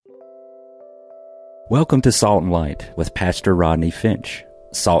Welcome to Salt and Light with Pastor Rodney Finch.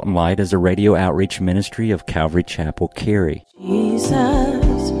 Salt and Light is a radio outreach ministry of Calvary Chapel, Cary.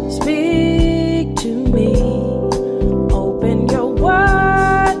 Jesus, speak to me. Open your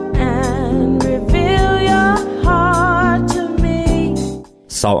word and reveal your heart to me.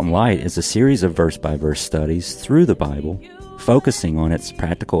 Salt and Light is a series of verse-by-verse studies through the Bible, focusing on its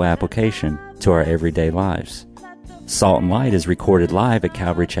practical application to our everyday lives. Salt and Light is recorded live at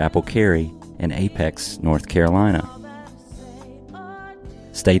Calvary Chapel, Cary in Apex, North Carolina.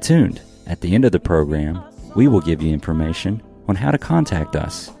 Stay tuned. At the end of the program, we will give you information on how to contact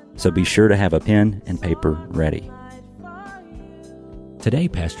us, so be sure to have a pen and paper ready. Today,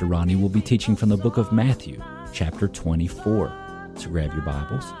 Pastor Rodney will be teaching from the book of Matthew, chapter 24. So grab your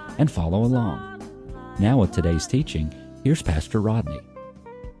Bibles and follow along. Now with today's teaching, here's Pastor Rodney.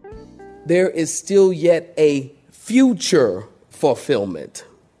 There is still yet a future fulfillment.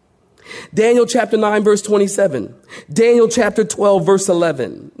 Daniel chapter 9, verse 27. Daniel chapter 12, verse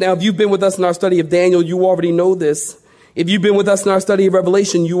 11. Now, if you've been with us in our study of Daniel, you already know this. If you've been with us in our study of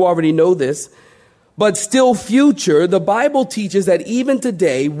Revelation, you already know this. But still future, the Bible teaches that even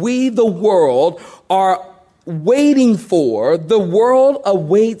today, we, the world, are waiting for, the world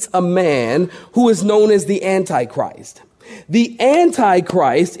awaits a man who is known as the Antichrist. The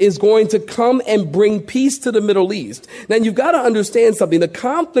Antichrist is going to come and bring peace to the Middle East. Now, you've got to understand something. The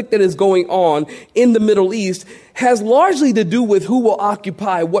conflict that is going on in the Middle East has largely to do with who will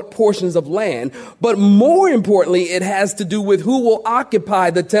occupy what portions of land. But more importantly, it has to do with who will occupy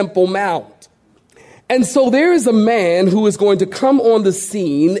the Temple Mount. And so there is a man who is going to come on the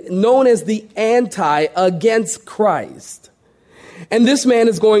scene known as the against Christ. And this man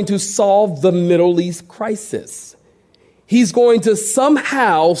is going to solve the Middle East crisis. He's going to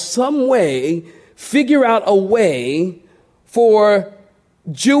somehow, some way, figure out a way for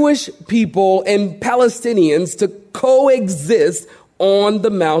Jewish people and Palestinians to coexist on the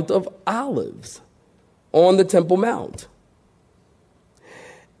Mount of Olives, on the Temple Mount.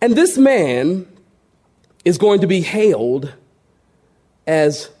 And this man is going to be hailed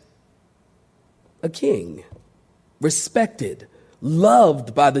as a king, respected,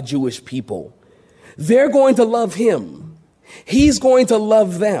 loved by the Jewish people. They're going to love him. He's going to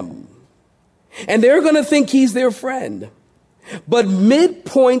love them. And they're going to think he's their friend. But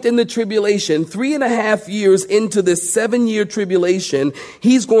midpoint in the tribulation, 3.5 years into this 7-year tribulation,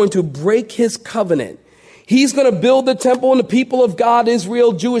 he's going to break his covenant. He's going to build the temple, and the people of God,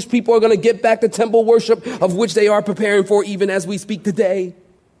 Israel, Jewish people, are going to get back to temple worship, of which they are preparing for even as we speak today.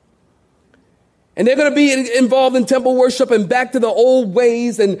 And they're going to be involved in temple worship and back to the old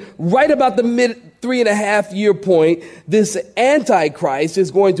ways. And right about the mid 3.5 year point, this Antichrist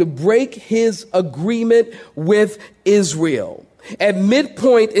is going to break his agreement with Israel at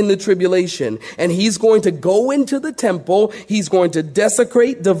midpoint in the tribulation. And he's going to go into the temple. He's going to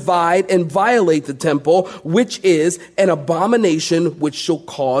desecrate, divide, and violate the temple, which is an abomination which shall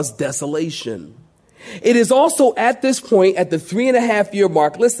cause desolation. It is also at this point, at the 3.5 year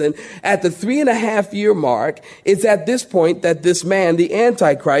mark, listen, at the 3.5 year mark, it's at this point that this man, the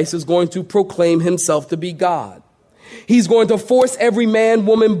Antichrist, is going to proclaim himself to be God. He's going to force every man,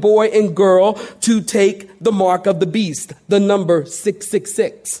 woman, boy, and girl to take the mark of the beast, the number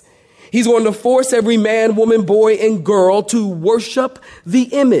 666. He's going to force every man, woman, boy, and girl to worship the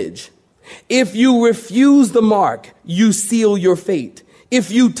image. If you refuse the mark, you seal your fate. If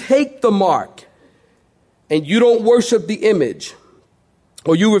you take the mark, and you don't worship the image,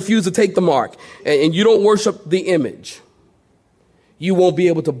 or you refuse to take the mark, and you don't worship the image, you won't be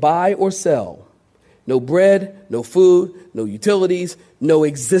able to buy or sell. No bread, no food, no utilities, no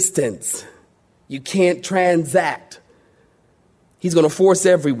existence. You can't transact. He's going to force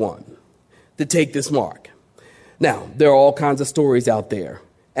everyone to take this mark. Now, there are all kinds of stories out there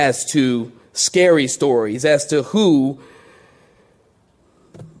as to scary stories as to who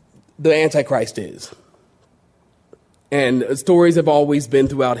the Antichrist is. And stories have always been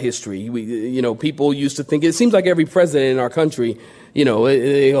throughout history. People used to think, it seems like every president in our country, it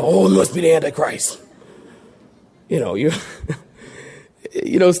must be the Antichrist.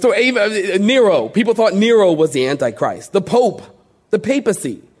 Nero, people thought Nero was the Antichrist. The Pope, the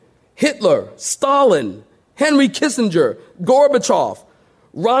papacy, Hitler, Stalin, Henry Kissinger, Gorbachev,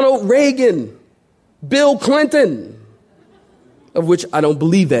 Ronald Reagan, Bill Clinton, of which I don't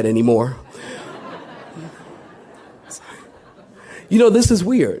believe that anymore. This is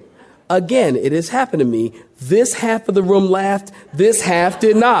weird. Again, it has happened to me. This half of the room laughed. This half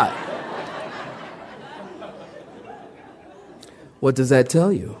did not. What does that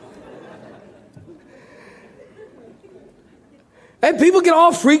tell you? And people get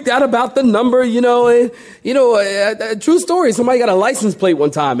all freaked out about the number, a true story. Somebody got a license plate one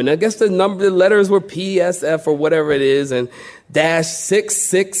time, and I guess the letters were PSF or whatever it is, and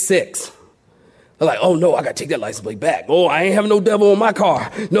 -666. They're like, oh no, I got to take that license plate back. Oh, I ain't having no devil in my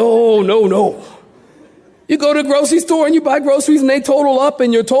car. No. You go to the grocery store and you buy groceries and they total up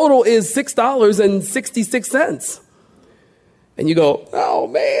and your total is $6.66. And you go, oh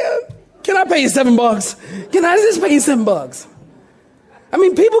man, can I pay you $7? Can I just pay you $7? I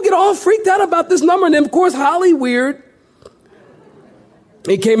mean, people get all freaked out about this number. And then, of course, Hollywood,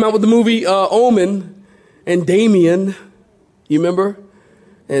 he came out with the movie Omen and Damien. You remember?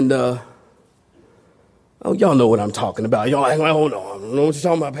 And, y'all know what I'm talking about. Y'all act like, oh, no, I don't know what you're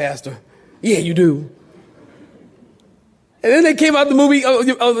talking about, Pastor. Yeah, you do. And then they came out the movie,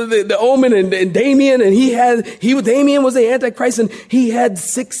 the Omen and Damien, and Damien was the Antichrist, and he had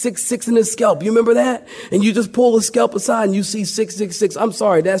 666 in his scalp. You remember that? And you just pull the scalp aside and you see 666. I'm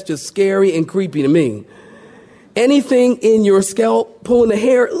sorry, that's just scary and creepy to me. Anything in your scalp, pulling the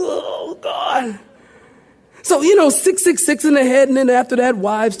hair, oh God. So, 666 in the head, and then after that,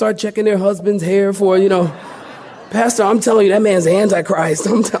 wives start checking their husband's hair for, Pastor, I'm telling you, that man's Antichrist.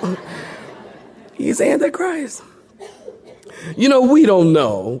 I'm telling you, he's Antichrist. We don't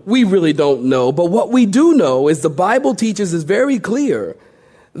know. We really don't know. But what we do know is the Bible teaches is very clear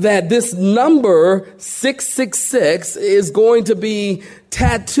that this number 666 is going to be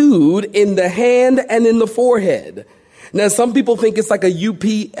tattooed in the hand and in the forehead. Now, some people think it's like a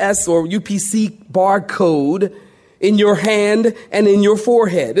UPS or UPC barcode in your hand and in your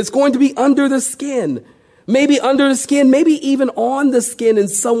forehead. It's going to be under the skin. Maybe under the skin, maybe even on the skin in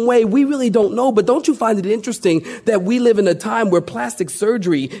some way. We really don't know. But don't you find it interesting that we live in a time where plastic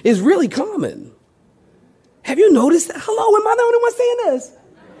surgery is really common? Have you noticed that? Hello, am I the only one saying this?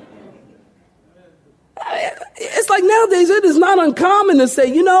 It's like nowadays it is not uncommon to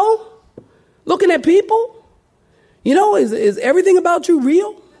say, looking at people, is everything about you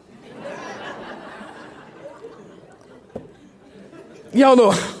real? Y'all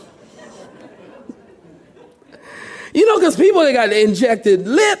know. Because people, they got injected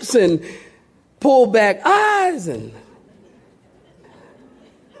lips and pulled back eyes and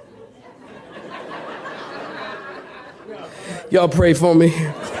y'all pray for me.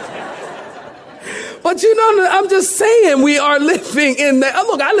 But I'm just saying we are living in that.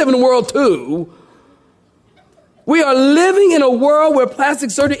 Look, I live in the world too. We are living in a world where plastic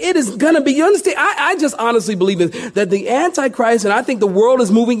surgery, it is going to be, you understand? I just honestly believe that the Antichrist, and I think the world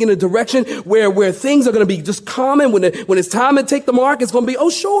is moving in a direction where things are going to be just common. When it's time to take the mark, it's going to be, oh,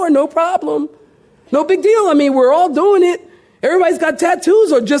 sure, no problem. No big deal. I mean, we're all doing it. Everybody's got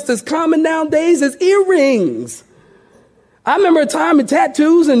tattoos are just as common nowadays as earrings. I remember a time in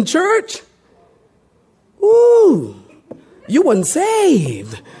tattoos in church. Ooh, you wasn't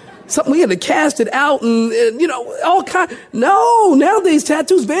saved. Something we had to cast it out and all kind. No, nowadays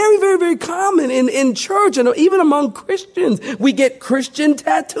tattoos very, very, very common in church and even among Christians. We get Christian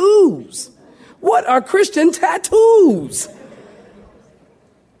tattoos. What are Christian tattoos?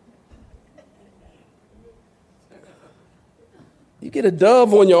 You get a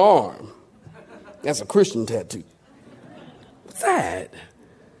dove on your arm. That's a Christian tattoo. What's that?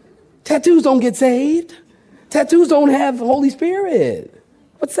 Tattoos don't get saved. Tattoos don't have the Holy Spirit.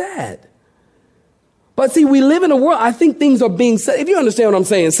 What's that? But see, we live in a world, I think things are being said. If you understand what I'm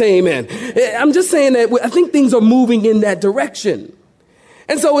saying, say amen. I'm just saying that I think things are moving in that direction.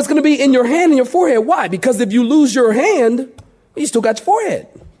 And so it's going to be in your hand and your forehead. Why? Because if you lose your hand, you still got your forehead.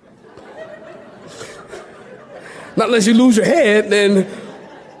 Not unless you lose your head, then,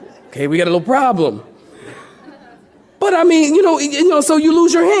 okay, we got a little problem. But I mean, so you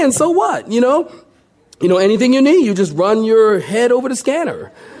lose your hand, so what? Anything you need, you just run your head over the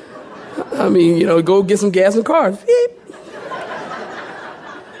scanner. I mean, go get some gas in the car. Beep.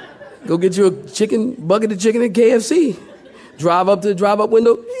 Go get you a bucket of chicken at KFC. Drive up to the drive-up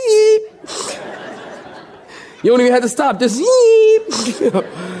window. Beep. You don't even have to stop. Just beep.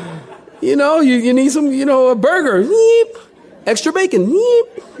 You need some, a burger. Beep. Extra bacon. Beep.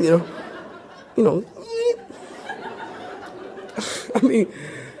 Beep. I mean,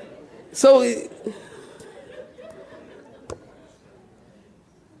 so...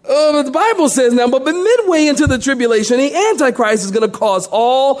 But the Bible says now, but midway into the tribulation, the Antichrist is going to cause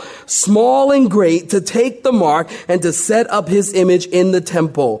all, small and great, to take the mark and to set up his image in the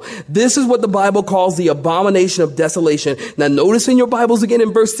temple. This is what the Bible calls the Abomination of Desolation. Now notice in your Bibles again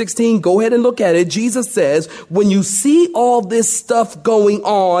in verse 16, go ahead and look at it. Jesus says, when you see all this stuff going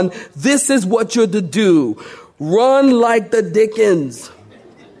on, this is what you're to do. Run like the Dickens.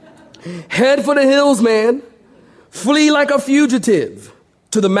 Head for the hills, man. Flee like a fugitive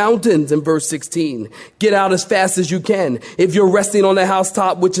to the mountains in verse 16. Get out as fast as you can. If you're resting on the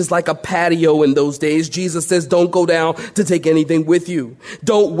housetop, which is like a patio in those days, Jesus says, don't go down to take anything with you.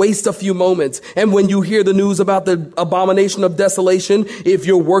 Don't waste a few moments. And when you hear the news about the abomination of desolation, if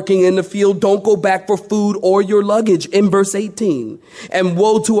you're working in the field, don't go back for food or your luggage in verse 18. And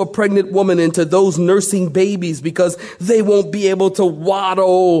woe to a pregnant woman and to those nursing babies, because they won't be able to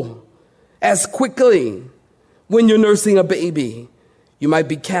waddle as quickly when you're nursing a baby. You might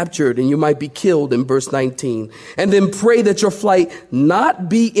be captured and you might be killed in verse 19. And then pray that your flight not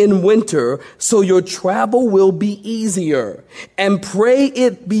be in winter, so your travel will be easier. And pray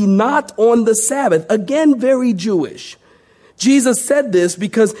it be not on the Sabbath. Again, very Jewish. Jesus said this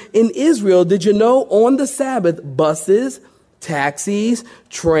because in Israel, did you know, on the Sabbath, buses, taxis,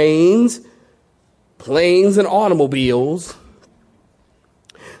 trains, planes, and automobiles,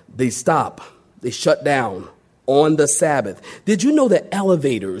 they stop. They shut down on the Sabbath. Did you know that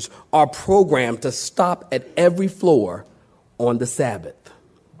elevators are programmed to stop at every floor on the Sabbath?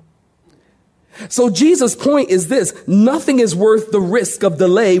 So Jesus' point is this: nothing is worth the risk of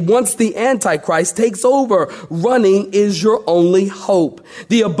delay once the Antichrist takes over. Running is your only hope.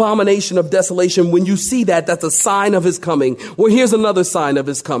 The abomination of desolation, when you see that, that's a sign of his coming. Well, here's another sign of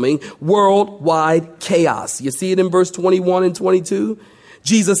his coming: worldwide chaos. You see it in verse 21 and 22.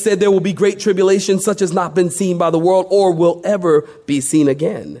 Jesus said there will be great tribulation such as not been seen by the world or will ever be seen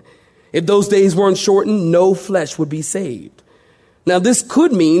again. If those days weren't shortened, no flesh would be saved. Now, this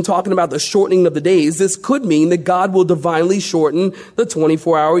could mean, talking about the shortening of the days, this could mean that God will divinely shorten the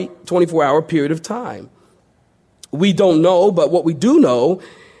 24-hour period of time. We don't know, but what we do know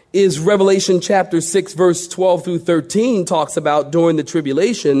is Revelation chapter 6, verse 12 through 13 talks about during the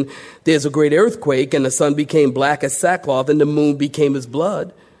tribulation, there's a great earthquake and the sun became black as sackcloth and the moon became as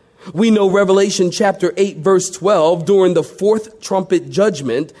blood. We know Revelation chapter 8, verse 12, during the fourth trumpet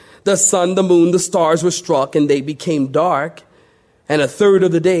judgment, the sun, the moon, the stars were struck and they became dark, and a third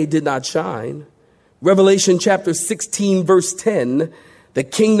of the day did not shine. Revelation chapter 16, verse 10, the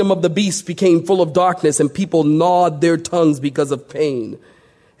kingdom of the beast became full of darkness and people gnawed their tongues because of pain.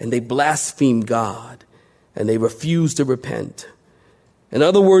 And they blasphemed God, and they refused to repent. In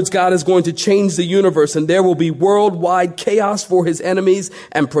other words, God is going to change the universe, and there will be worldwide chaos for his enemies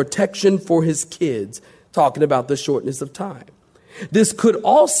and protection for his kids, talking about the shortness of time. This could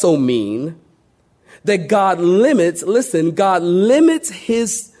also mean that God limits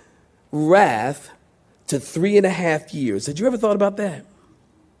his wrath to 3.5 years. Had you ever thought about that?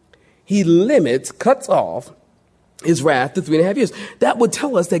 He cuts off his wrath to 3.5 years. That would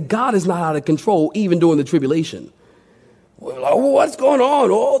tell us that God is not out of control even during the tribulation. Well, what's going on?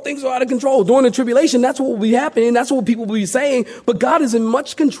 Oh, things are out of control. During the tribulation, that's what will be happening. That's what people will be saying. But God is in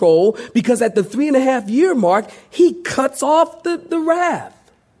much control because at the 3.5 year mark, he cuts off the wrath.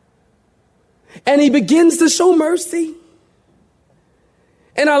 And he begins to show mercy.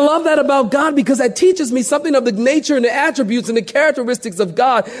 And I love that about God because that teaches me something of the nature and the attributes and the characteristics of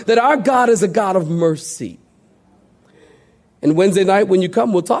God, that our God is a God of mercy. And Wednesday night when you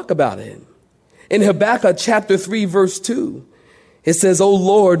come, we'll talk about it. In Habakkuk chapter 3, verse 2, it says, "O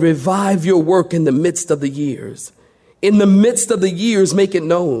Lord, revive your work in the midst of the years. In the midst of the years, make it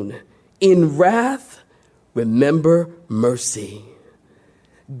known. In wrath, remember mercy."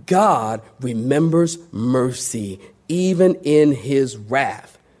 God remembers mercy even in his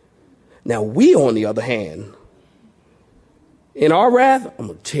wrath. Now, we, on the other hand, in our wrath, I'm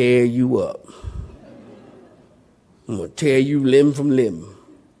going to tear you up. I'm going to tear you limb from limb.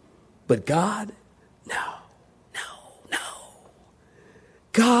 But God, no.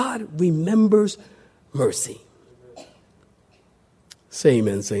 God remembers mercy. Say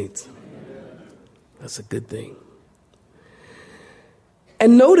amen, saints. That's a good thing.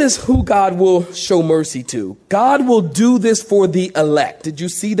 And notice who God will show mercy to. God will do this for the elect. Did you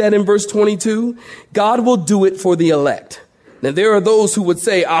see that in verse 22? God will do it for the elect. Now, there are those who would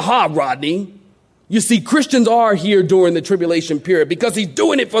say, aha, Rodney, you see, Christians are here during the tribulation period because he's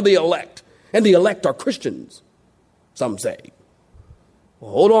doing it for the elect. And the elect are Christians, some say.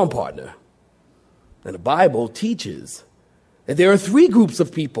 Well, hold on, partner. And the Bible teaches that there are 3 groups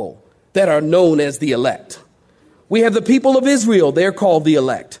of people that are known as the elect. We have the people of Israel. They're called the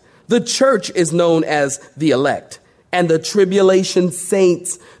elect. The church is known as the elect. And the tribulation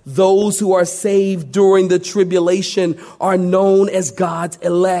saints, those who are saved during the tribulation, are known as God's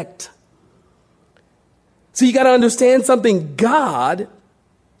elect. So you got to understand something. God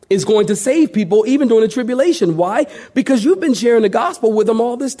is going to save people even during the tribulation. Why? Because you've been sharing the gospel with them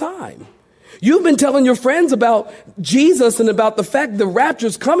all this time. You've been telling your friends about Jesus and about the fact the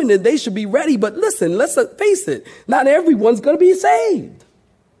rapture's coming and they should be ready. But listen, let's face it, not everyone's going to be saved.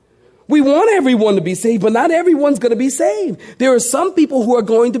 We want everyone to be saved, but not everyone's going to be saved. There are some people who are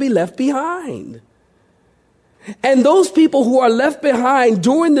going to be left behind. And those people who are left behind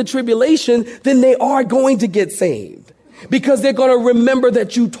during the tribulation, then they are going to get saved because they're going to remember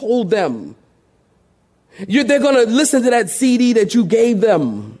that you told them. They're going to listen to that CD that you gave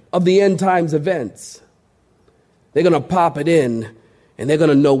them of the end times events. They're going to pop it in and they're going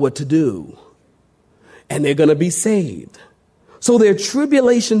to know what to do. And they're going to be saved. So they're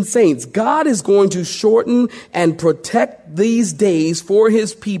tribulation saints. God is going to shorten and protect these days for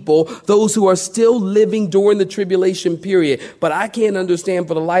his people, those who are still living during the tribulation period. But I can't understand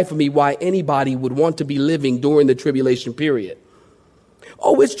for the life of me why anybody would want to be living during the tribulation period.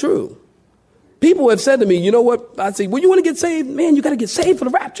 Oh, it's true. People have said to me, you know what? I say, well, you want to get saved? Man, you got to get saved for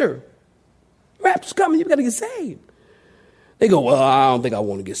the rapture. The rapture's coming. You got to get saved. They go, well, I don't think I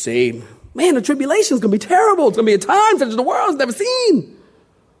want to get saved. Man, the tribulation is going to be terrible. It's going to be a time such as the world has never seen,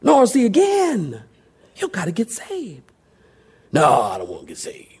 nor see again. You got to get saved. No, I don't want to get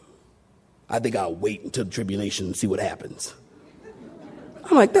saved. I think I'll wait until the tribulation and see what happens.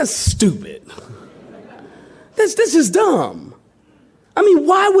 I'm like, that's stupid. That's just dumb. I mean,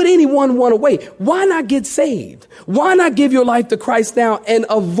 why would anyone want to wait? Why not get saved? Why not give your life to Christ now and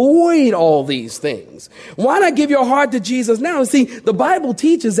avoid all these things? Why not give your heart to Jesus now? And see, the Bible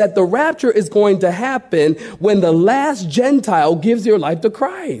teaches that the rapture is going to happen when the last Gentile gives their life to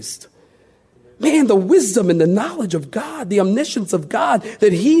Christ. Man, the wisdom and the knowledge of God, the omniscience of God,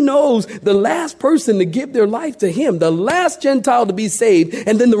 that he knows the last person to give their life to him, the last Gentile to be saved,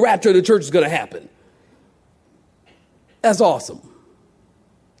 and then the rapture of the church is going to happen. That's awesome.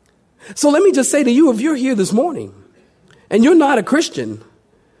 So let me just say to you, if you're here this morning and you're not a Christian,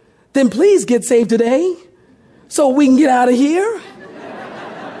 then please get saved today so we can get out of here.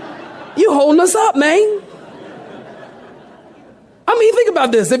 You holding us up, man. I mean, think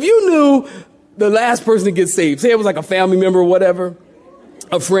about this. If you knew the last person to get saved, say it was like a family member or whatever,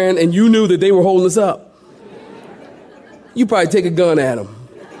 a friend, and you knew that they were holding us up, you probably take a gun at them.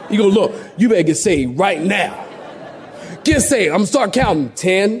 You go, look, you better get saved right now. Get saved. I'm going to start counting.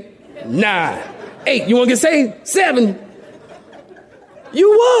 10, 9, 8. You want to get saved? 7.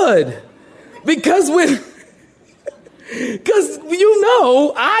 You would. Because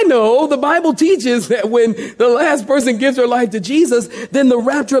I know the Bible teaches that when the last person gives their life to Jesus, then the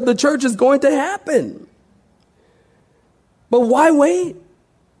rapture of the church is going to happen. But why wait?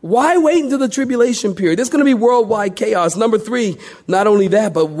 Why wait until the tribulation period? There's going to be worldwide chaos. Number 3, not only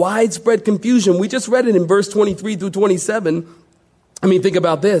that, but widespread confusion. We just read it in verse 23 through 27. I mean, think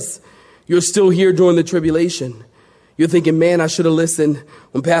about this. You're still here during the tribulation. You're thinking, man, I should have listened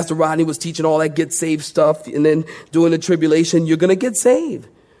when Pastor Rodney was teaching all that get saved stuff. And then during the tribulation, you're going to get saved.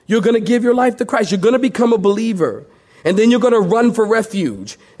 You're going to give your life to Christ. You're going to become a believer. And then you're going to run for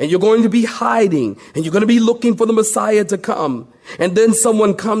refuge. And you're going to be hiding. And you're going to be looking for the Messiah to come. And then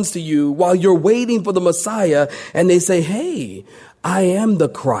someone comes to you while you're waiting for the Messiah. And they say, hey, I am the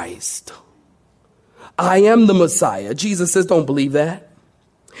Christ. I am the Messiah. Jesus says, don't believe that.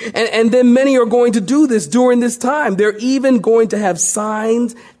 And then many are going to do this during this time. They're even going to have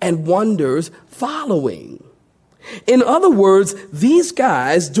signs and wonders following. In other words, these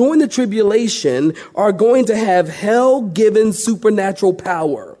guys during the tribulation are going to have hell-given supernatural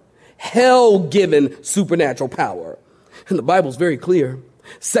power. Hell-given supernatural power. And the Bible's very clear.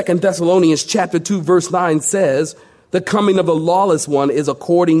 2 Thessalonians chapter 2 verse 9 says, the coming of the lawless one is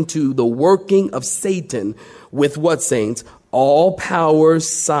according to the working of Satan with what, saints? All powers,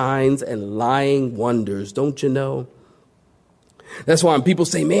 signs, and lying wonders. Don't you know? That's why when people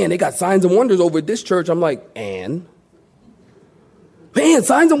say, man, they got signs and wonders over at this church, I'm like, and? Man,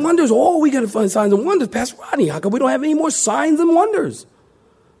 signs and wonders. Oh, we got to find signs and wonders. Pastor Rodney, how come we don't have any more signs and wonders?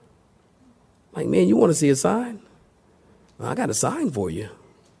 Like, man, you want to see a sign? Well, I got a sign for you.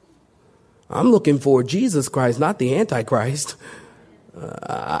 I'm looking for Jesus Christ, not the Antichrist.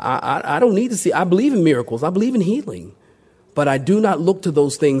 I don't need to see. I believe in miracles. I believe in healing. But I do not look to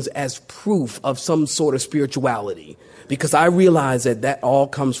those things as proof of some sort of spirituality, because I realize that all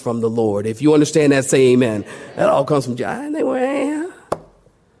comes from the Lord. If you understand that, say amen. That all comes from God.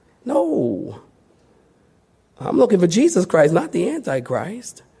 No. I'm looking for Jesus Christ, not the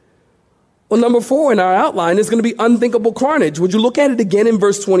Antichrist. Well, number 4 in our outline is going to be unthinkable carnage. Would you look at it again in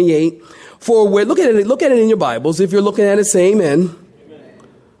verse 28? Look at it in your Bibles. If you're looking at it, say amen.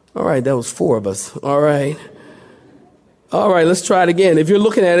 All right, that was 4 of us. All right, let's try it again. If you're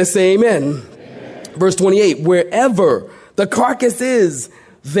looking at it, say amen. Verse 28, wherever the carcass is,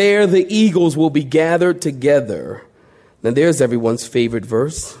 There the eagles will be gathered together. Now there's everyone's favorite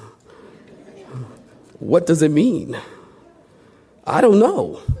verse. What does it mean? I don't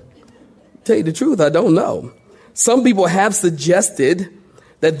know. Tell you the truth, I don't know. Some people have suggested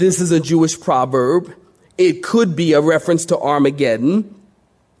that this is a Jewish proverb. It could be a reference to Armageddon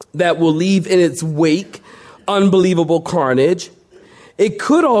that will leave in its wake unbelievable carnage. It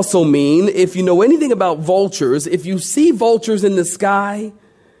could also mean, if you know anything about vultures, if you see vultures in the sky,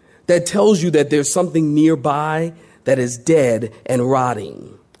 that tells you that there's something nearby that is dead and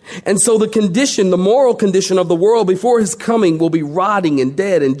rotting. And so the moral condition of the world before his coming will be rotting and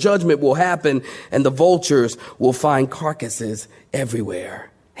dead, and judgment will happen, and the vultures will find carcasses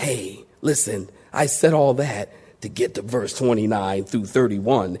everywhere. Hey, listen, I said all that to get to verse 29 through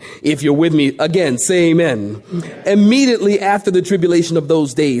 31. If you're with me, again, say amen. Immediately after the tribulation of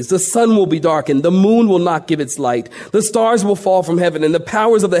those days, the sun will be darkened, the moon will not give its light, the stars will fall from heaven, and the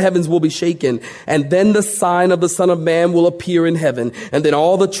powers of the heavens will be shaken. And then the sign of the Son of Man will appear in heaven, and then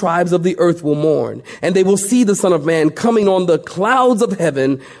all the tribes of the earth will mourn, and they will see the Son of Man coming on the clouds of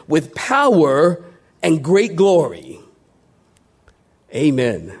heaven with power and great glory.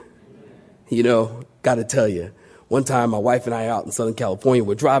 Amen. You know, got to tell you, one time, my wife and I out in Southern California,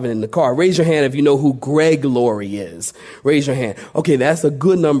 we're driving in the car. Raise your hand if you know who Greg Laurie is. Raise your hand. Okay, that's a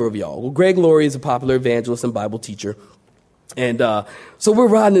good number of y'all. Well, Greg Laurie is a popular evangelist and Bible teacher. And so we're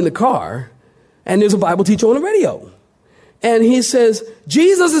riding in the car, and there's a Bible teacher on the radio. And he says,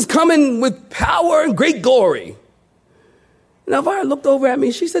 Jesus is coming with power and great glory. And Elvira looked over at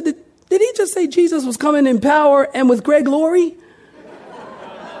me. She said, did he just say Jesus was coming in power and with great glory?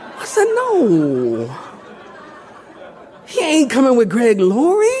 I said, no. He ain't coming with Greg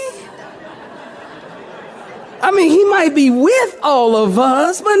Laurie. I mean, he might be with all of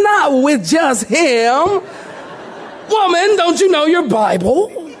us, but not with just him. Woman, don't you know your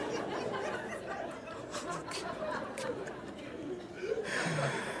Bible?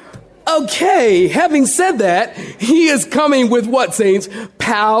 Okay, having said that, he is coming with what, saints?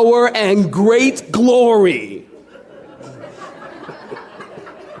 Power and great glory.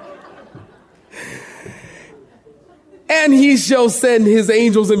 And he shall send his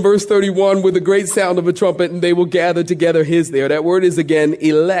angels in verse 31 with a great sound of a trumpet, and they will gather together his there. That word is again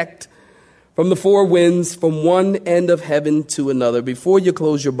elect from the four winds, from one end of heaven to another. Before you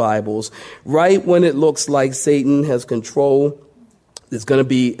close your Bibles, right when it looks like Satan has control, there's going to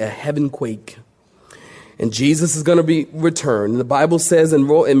be a heaven quake. And Jesus is going to be returned. The Bible says in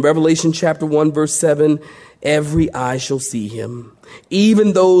Revelation chapter 1, verse 7, every eye shall see him,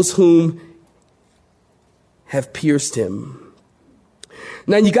 even those whom have pierced him.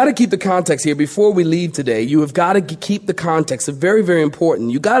 Now, you got to keep the context here. Before we leave today, you have got to keep the context. It's very, very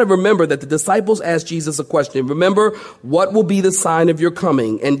important. You got to remember that the disciples asked Jesus a question. Remember, what will be the sign of your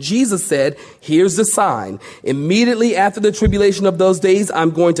coming? And Jesus said, here's the sign. Immediately after the tribulation of those days,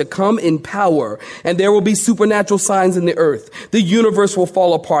 I'm going to come in power, and there will be supernatural signs in the earth. The universe will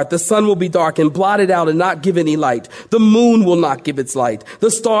fall apart. The sun will be darkened, blotted out, and not give any light. The moon will not give its light.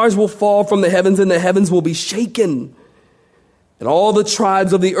 The stars will fall from the heavens, and the heavens will be shaken. And all the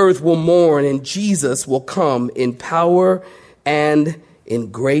tribes of the earth will mourn, and Jesus will come in power and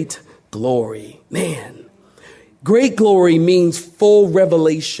in great glory. Man, great glory means full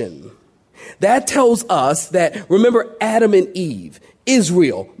revelation. That tells us that, remember Adam and Eve,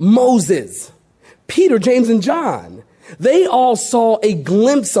 Israel, Moses, Peter, James, and John, they all saw a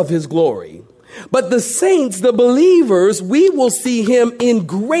glimpse of his glory. But the saints, the believers, we will see him in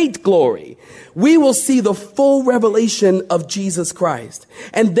great glory. We will see the full revelation of Jesus Christ.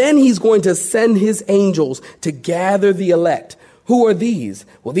 And then he's going to send his angels to gather the elect. Who are these?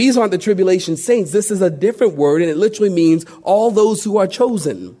 Well, these aren't the tribulation saints. This is a different word, and it literally means all those who are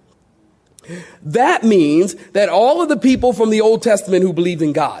chosen. That means that all of the people from the Old Testament who believed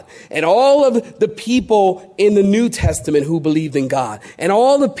in God, and all of the people in the New Testament who believed in God, and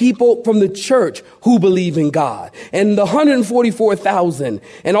all the people from the church who believe in God, and the 144,000,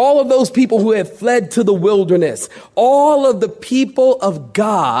 and all of those people who have fled to the wilderness, all of the people of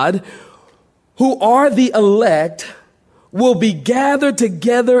God who are the elect will be gathered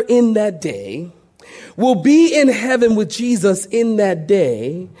together in that day, will be in heaven with Jesus in that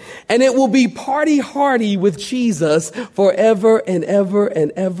day, and it will be party hardy with Jesus forever and ever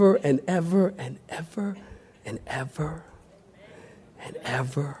and ever and ever and ever and ever and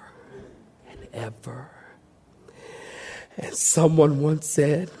ever and ever. And someone once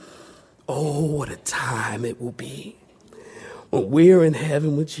said, oh, what a time it will be when we're in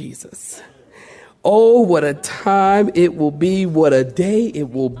heaven with Jesus. Oh, what a time it will be. What a day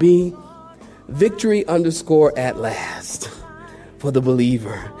it will be. Victory _ at last. for the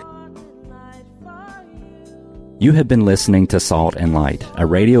believer. You have been listening to Salt and Light, a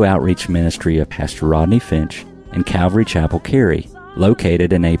radio outreach ministry of Pastor Rodney Finch and Calvary Chapel, Cary,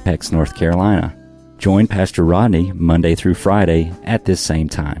 located in Apex, North Carolina. Join Pastor Rodney Monday through Friday at this same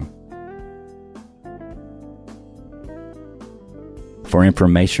time. For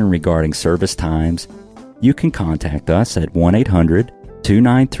information regarding service times, you can contact us at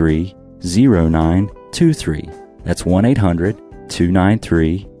 1-800-293-0923. That's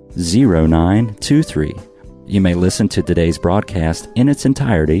 1-800-293-0923. You may listen to today's broadcast in its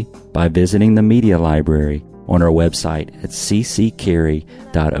entirety by visiting the media library on our website at cccary.org.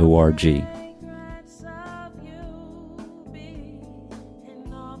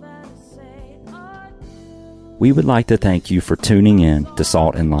 We would like to thank you for tuning in to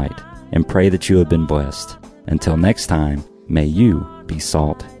Salt and Light and pray that you have been blessed. Until next time, may you be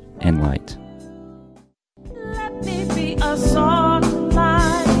salt and light.